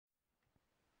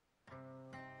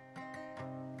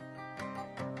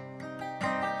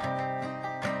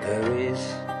There is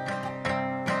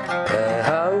a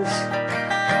house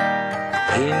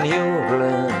in New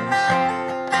Orleans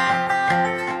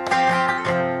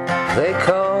they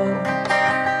call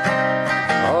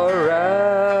a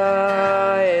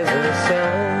rising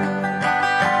sun.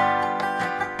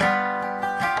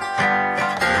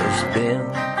 There's been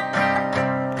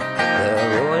the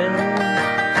ruin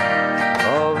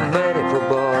of many poor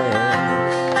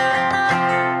boys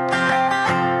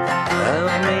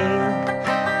and me.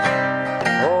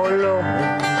 Oh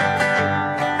Lord,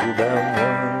 you done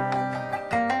wrong.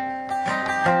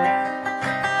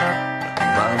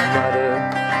 My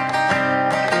mother,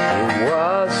 she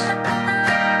was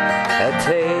a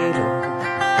tailor.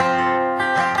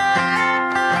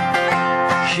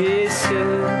 She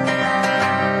sewed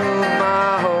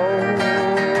my whole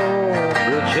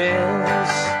blue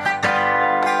jeans.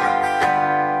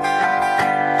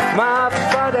 My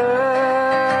father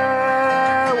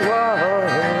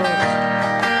was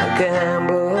a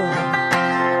gambler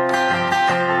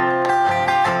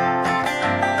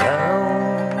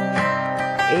down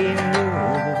in New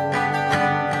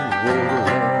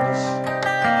Orleans.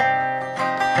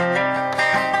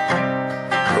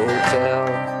 Go tell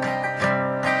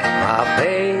my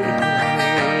baby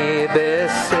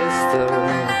sister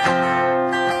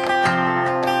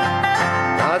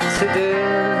not to do